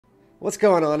What's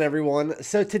going on, everyone?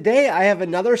 So today I have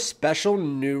another special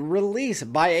new release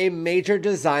by a major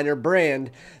designer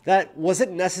brand that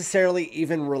wasn't necessarily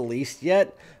even released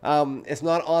yet. It's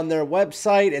not on their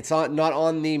website. It's not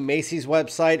on the Macy's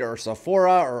website or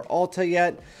Sephora or Ulta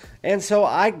yet. And so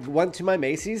I went to my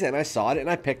Macy's and I saw it and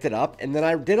I picked it up. And then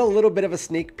I did a little bit of a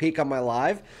sneak peek on my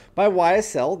live by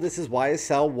YSL. This is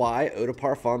YSL Y Eau de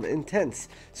Parfum Intense.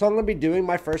 So I'm going to be doing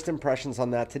my first impressions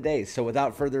on that today. So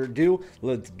without further ado,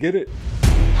 let's get it.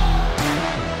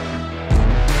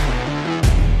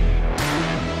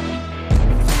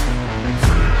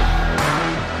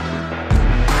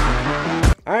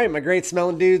 Alright, my great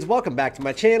smelling dudes, welcome back to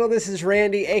my channel. This is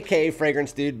Randy, aka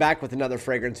Fragrance Dude, back with another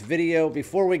fragrance video.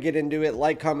 Before we get into it,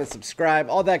 like, comment, subscribe,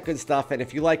 all that good stuff. And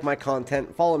if you like my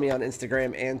content, follow me on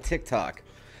Instagram and TikTok.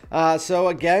 So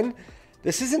again,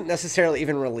 this isn't necessarily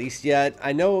even released yet.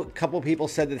 I know a couple people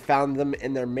said they found them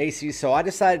in their Macy's, so I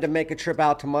decided to make a trip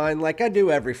out to mine like I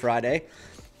do every Friday.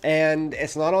 And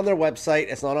it's not on their website.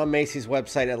 It's not on Macy's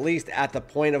website, at least at the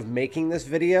point of making this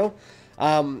video.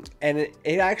 And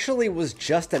it actually was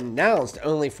just announced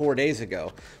only 4 days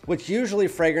ago, which usually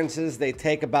fragrances, they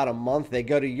take about a month. They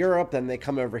go to Europe, then they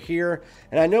come over here.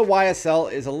 And I know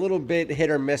YSL is a little bit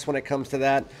hit or miss when it comes to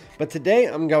that. But today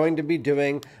I'm going to be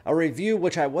doing a review,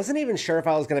 which I wasn't even sure if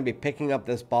I was going to be picking up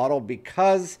this bottle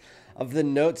because of the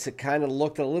notes. It kind of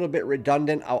looked a little bit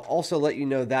redundant. I'll also let you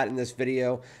know that in this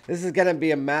video. This is going to be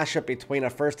a mashup between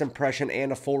a first impression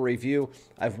and a full review.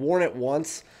 I've worn it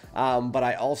once, but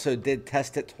I also did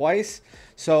test it twice.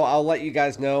 So I'll let you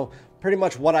guys know pretty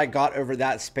much what I got over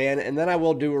that span, and then I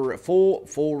will do a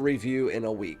full review in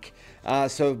a week.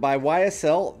 So by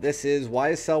YSL, this is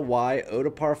YSL Y Eau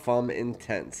de Parfum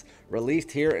Intense,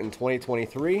 released here in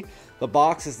 2023. The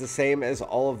box is the same as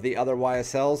all of the other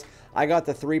YSLs. I got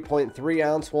the 3.3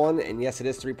 ounce one, and yes, it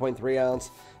is 3.3 ounce.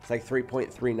 It's like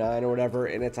 3.39 or whatever,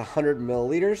 and it's 100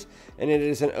 milliliters, and it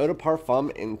is an Eau de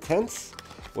Parfum Intense.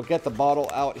 We'll get the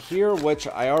bottle out here, which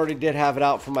I already did have it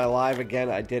out for my live. Again,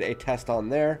 I did a test on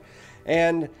there,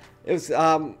 and it was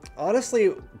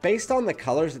honestly, based on the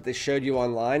colors that they showed you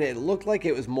online, it looked like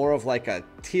it was more of like a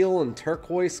teal and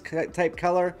turquoise type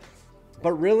color.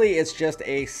 But really, it's just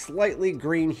a slightly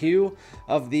green hue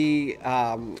of the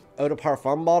Eau de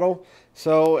Parfum bottle.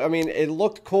 So, I mean, it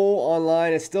looked cool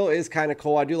online. It still is kind of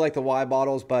cool. I do like the Y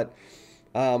bottles, but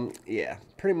yeah,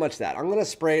 pretty much that. I'm going to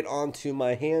spray it onto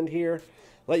my hand here,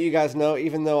 let you guys know,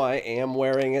 even though I am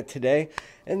wearing it today.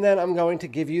 And then I'm going to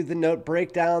give you the note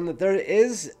breakdown. That there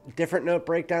is different note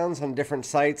breakdowns on different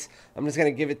sites. I'm just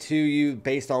going to give it to you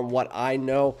based on what I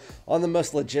know on the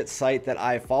most legit site that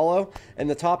I follow. And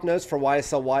the top notes for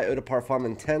YSL Y Eau de Parfum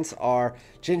Intense are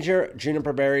ginger,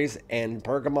 juniper berries, and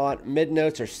bergamot. Mid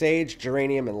notes are sage,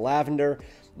 geranium, and lavender.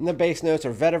 And the base notes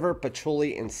are vetiver,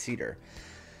 patchouli, and cedar.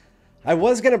 I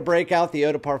was going to break out the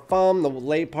Eau de Parfum, the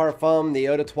Le Parfum, the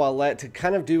Eau de Toilette to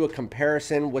kind of do a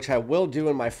comparison, which I will do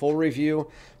in my full review.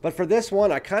 But for this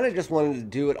one, I kind of just wanted to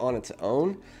do it on its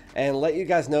own and let you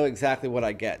guys know exactly what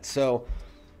I get. So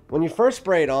when you first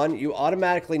spray it on, you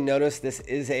automatically notice this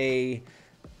is a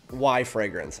Y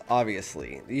fragrance,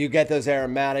 obviously. You get those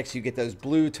aromatics, you get those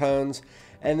blue tones,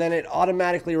 and then it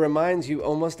automatically reminds you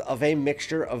almost of a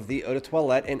mixture of the Eau de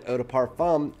Toilette and Eau de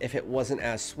Parfum if it wasn't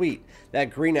as sweet. That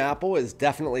green apple is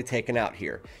definitely taken out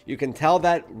here. You can tell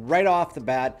that right off the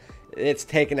bat, it's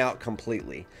taken out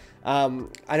completely. I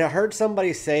heard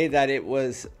somebody say that it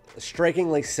was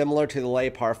strikingly similar to the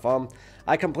Le Parfum.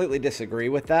 I completely disagree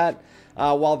with that.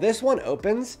 While this one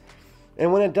opens,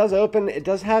 and when it does open, it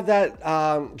does have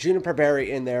that juniper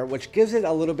berry in there, which gives it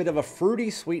a little bit of a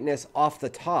fruity sweetness off the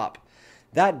top.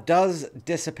 That does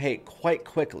dissipate quite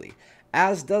quickly,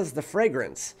 as does the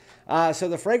fragrance. So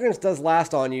the fragrance does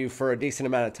last on you for a decent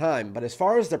amount of time. But as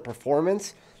far as the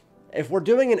performance, if we're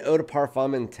doing an Eau de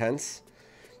Parfum Intense,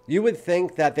 you would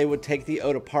think that they would take the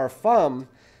Eau de Parfum,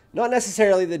 not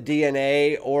necessarily the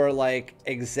DNA or like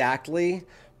exactly,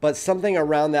 but something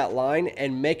around that line,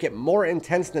 and make it more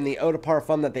intense than the Eau de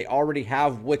Parfum that they already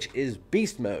have, which is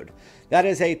Beast Mode. That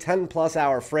is a 10+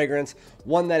 hour fragrance,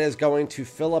 one that is going to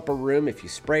fill up a room if you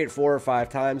spray it 4 or 5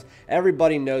 times.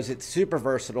 Everybody knows it's super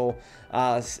versatile.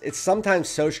 It's sometimes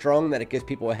so strong that it gives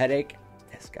people a headache.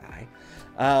 This guy.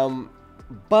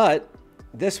 But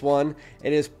this one,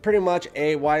 it is pretty much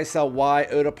a YSL Y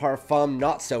Eau de Parfum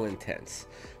not so intense,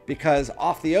 because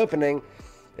off the opening,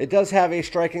 it does have a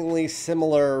strikingly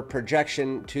similar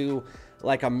projection to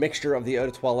like a mixture of the Eau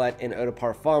de Toilette and Eau de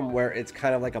Parfum, where it's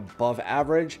kind of like above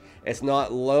average. It's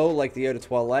not low like the Eau de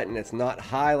Toilette, and it's not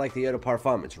high like the Eau de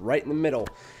Parfum. It's right in the middle.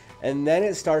 and then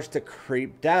it starts to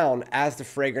creep down as the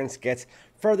fragrance gets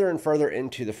further and further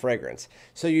into the fragrance.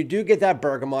 So you do get that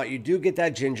bergamot, you do get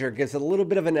that ginger, gives it a little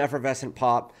bit of an effervescent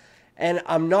pop. And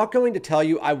I'm not going to tell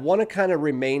you, I want to kind of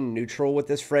remain neutral with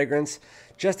this fragrance,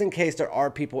 just in case there are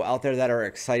people out there that are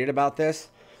excited about this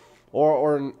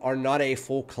or are not a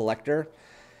full collector.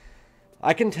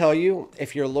 I can tell you,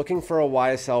 if you're looking for a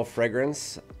YSL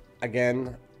fragrance,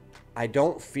 again, I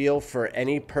don't feel for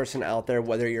any person out there,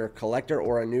 whether you're a collector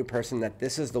or a new person, that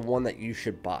this is the one that you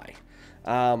should buy.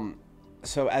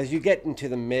 So as you get into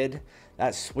the mid,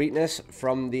 that sweetness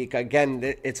from the,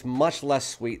 again, it's much less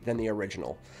sweet than the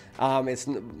original. Than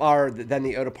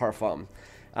the Eau de Parfum.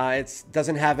 It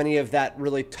doesn't have any of that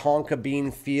really tonka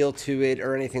bean feel to it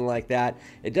or anything like that.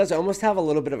 It does almost have a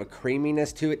little bit of a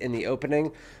creaminess to it in the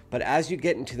opening, but as you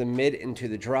get into the mid, into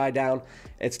the dry down,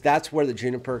 that's where the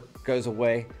juniper goes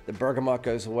away, the bergamot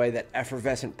goes away, that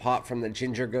effervescent pop from the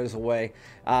ginger goes away.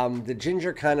 The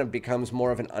ginger kind of becomes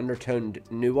more of an undertoned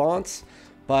nuance,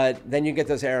 but then you get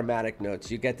those aromatic notes.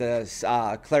 You get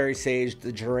the clary sage,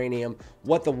 the geranium,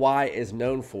 what the Y is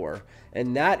known for.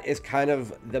 And that is kind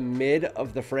of the mid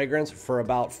of the fragrance for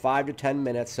about 5 to 10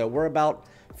 minutes. So we're about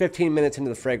 15 minutes into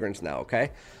the fragrance now,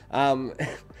 okay? And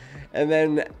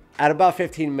then at about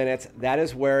 15 minutes, that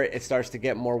is where it starts to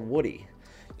get more woody.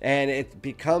 And it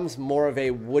becomes more of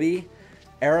a woody,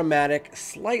 aromatic,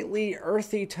 slightly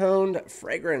earthy toned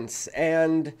fragrance.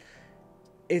 And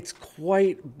it's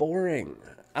quite boring.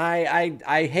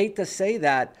 I hate to say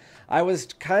that. I was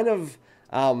kind of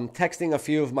texting a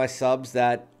few of my subs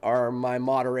that are my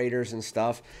moderators and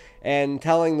stuff, and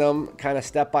telling them kind of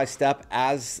step by step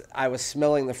as I was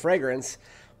smelling the fragrance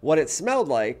what it smelled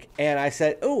like. And I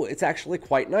said, oh, it's actually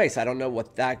quite nice. I don't know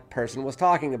what that person was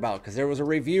talking about, because there was a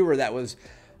reviewer that was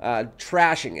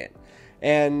trashing it.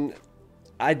 And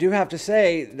I do have to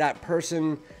say that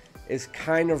person is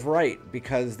kind of right,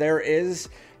 because there is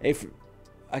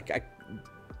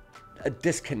a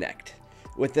disconnect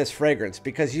with this fragrance,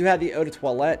 because you had the Eau de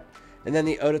Toilette and then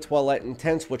the Eau de Toilette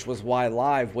Intense, which was Y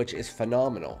Live, which is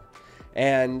phenomenal.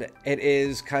 And it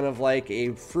is kind of like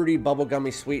a fruity,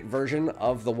 bubblegummy sweet version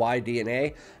of the Y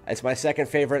DNA. It's my second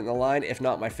favorite in the line, if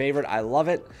not my favorite. I love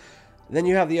it. Then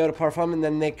you have the Eau de Parfum, and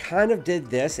then they kind of did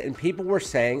this, and people were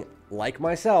saying, like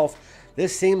myself,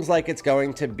 this seems like it's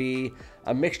going to be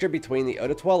a mixture between the Eau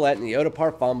de Toilette and the Eau de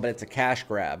Parfum, but it's a cash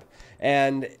grab.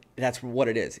 And that's what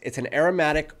it is. It's an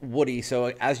aromatic woody.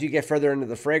 So as you get further into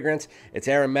the fragrance, it's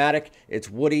aromatic, it's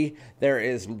woody. There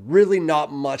is really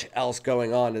not much else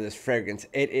going on to this fragrance.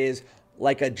 It is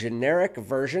like a generic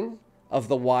version of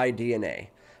the Y DNA.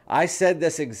 I said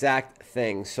this exact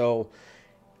thing. So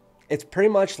it's pretty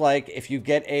much like if you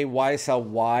get a YSL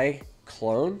Y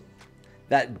clone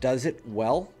that does it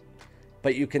well,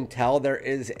 but you can tell there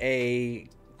is a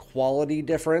quality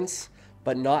difference,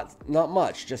 but not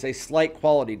much, just a slight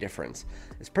quality difference.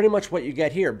 It's pretty much what you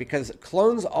get here, because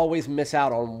clones always miss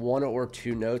out on 1 or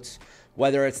 2 notes,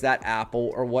 whether it's that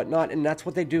apple or whatnot, and that's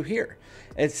what they do here.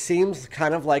 It seems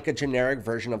kind of like a generic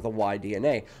version of the Y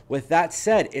DNA. With that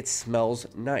said, it smells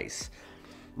nice.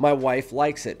 My wife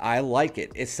likes it. I like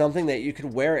it. It's something that you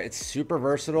could wear. It's super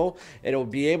versatile. It'll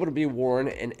be able to be worn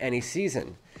in any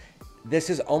season.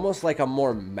 This is almost like a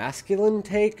more masculine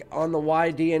take on the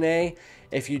Y DNA.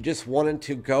 If you just wanted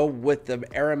to go with the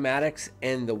aromatics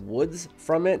and the woods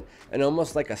from it, and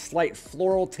almost like a slight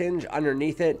floral tinge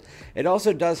underneath it. It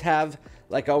also does have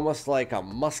like almost like a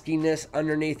muskiness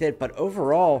underneath it, but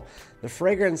overall, the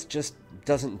fragrance just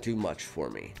doesn't do much for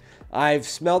me. I've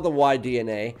smelled the Y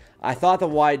DNA. I thought the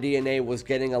Y DNA was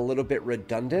getting a little bit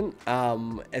redundant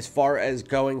as far as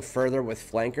going further with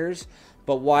flankers,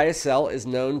 but YSL is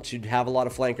known to have a lot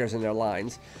of flankers in their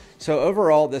lines. So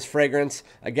overall, this fragrance,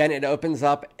 again, it opens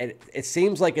up, and it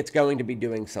seems like it's going to be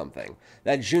doing something.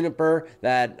 That juniper,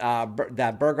 that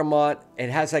bergamot, it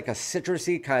has like a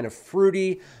citrusy, kind of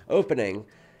fruity opening,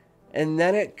 and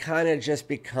then it kind of just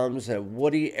becomes a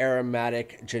woody,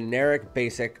 aromatic, generic,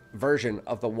 basic version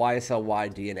of the YSL Y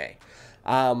DNA.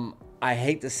 I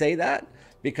hate to say that,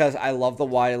 because I love the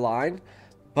Y line,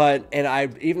 and I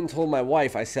even told my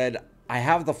wife, I said, I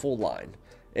have the full line.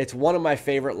 It's one of my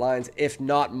favorite lines, if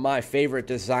not my favorite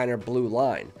designer blue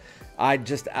line. I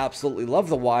just absolutely love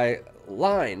the Y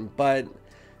line, but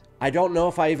I don't know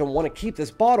if I even want to keep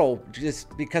this bottle,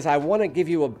 just because I want to give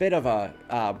you a bit of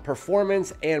a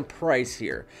performance and price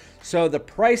here. So the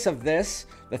price of this,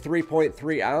 the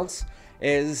 3.3 ounce,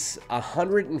 is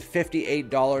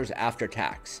 $158 after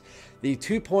tax. The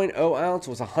 2.0 ounce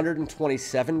was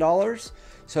 $127.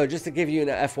 So just to give you an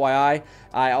FYI,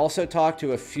 I also talked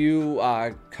to a few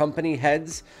company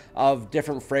heads of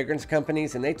different fragrance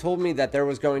companies, and they told me that there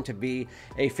was going to be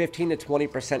a 15 to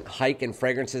 20% hike in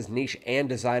fragrances, niche and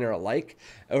designer alike,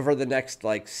 over the next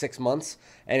like 6 months.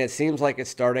 And it seems like it's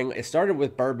starting. It started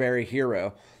with Burberry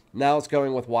Hero. Now it's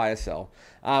going with YSL.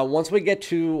 Once we get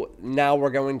to, now we're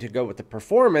going to go with the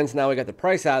performance. Now we got the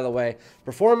price out of the way.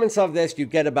 Performance of this, you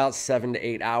get about 7 to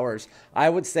 8 hours. I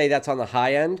would say that's on the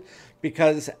high end,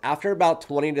 because after about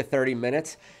 20 to 30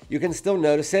 minutes, you can still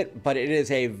notice it, but it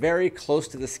is a very close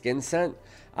to the skin scent.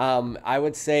 I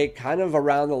would say kind of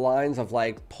around the lines of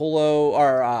like Polo,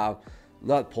 or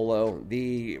not Polo,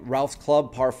 the Ralph's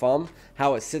Club Parfum,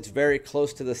 how it sits very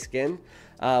close to the skin.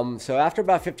 So after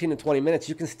about 15 to 20 minutes,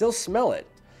 you can still smell it,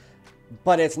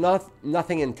 but it's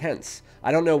nothing intense.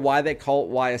 I don't know why they call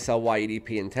it YSL Y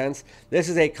EDP Intense. This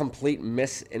is a complete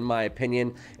miss in my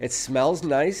opinion. It smells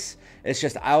nice. It's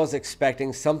just I was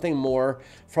expecting something more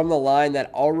from the line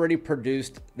that already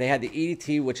produced. They had the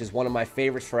EDT, which is one of my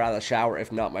favorites for out of the shower,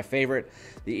 if not my favorite.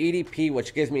 The EDP,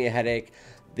 which gives me a headache.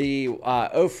 The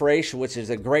Eau Fraiche, which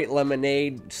is a great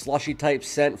lemonade, slushy type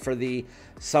scent for the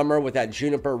summer with that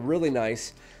juniper, really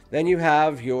nice. Then you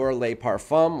have your Le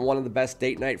Parfum, one of the best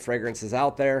date night fragrances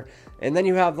out there. And then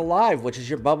you have the Live, which is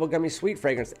your bubblegummy sweet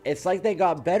fragrance. It's like they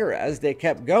got better as they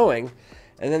kept going.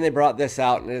 And then they brought this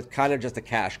out, and it's kind of just a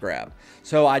cash grab.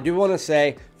 So I do want to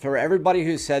say, for everybody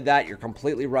who said that, you're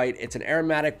completely right. It's an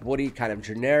aromatic, woody, kind of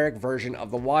generic version of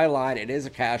the Y line. It is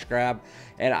a cash grab,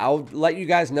 and I'll let you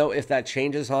guys know if that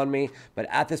changes on me. But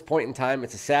at this point in time,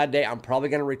 it's a sad day. I'm probably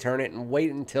going to return it and wait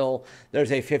until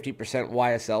there's a 50%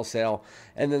 YSL sale,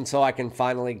 and then so I can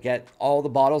finally get all the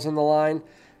bottles in the line,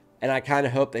 and I kind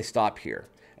of hope they stop here.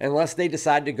 Unless they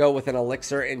decide to go with an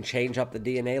elixir and change up the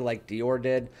DNA like Dior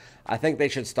did, I think they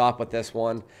should stop with this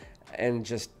one and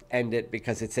just end it,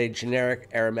 because it's a generic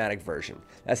aromatic version.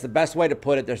 That's the best way to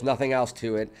put it. There's nothing else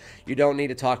to it. You don't need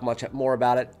to talk much more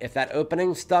about it. If that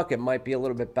opening stuck, it might be a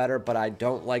little bit better, but I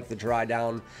don't like the dry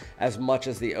down as much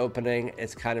as the opening.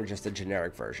 It's kind of just a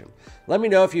generic version. Let me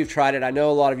know if you've tried it. I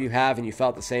know a lot of you have and you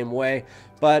felt the same way,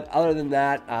 but other than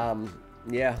that,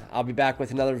 yeah, I'll be back with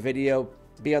another video.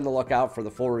 Be on the lookout for the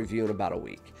full review in about a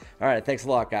week. All right, thanks a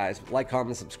lot, guys. Like,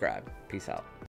 comment, subscribe. Peace out.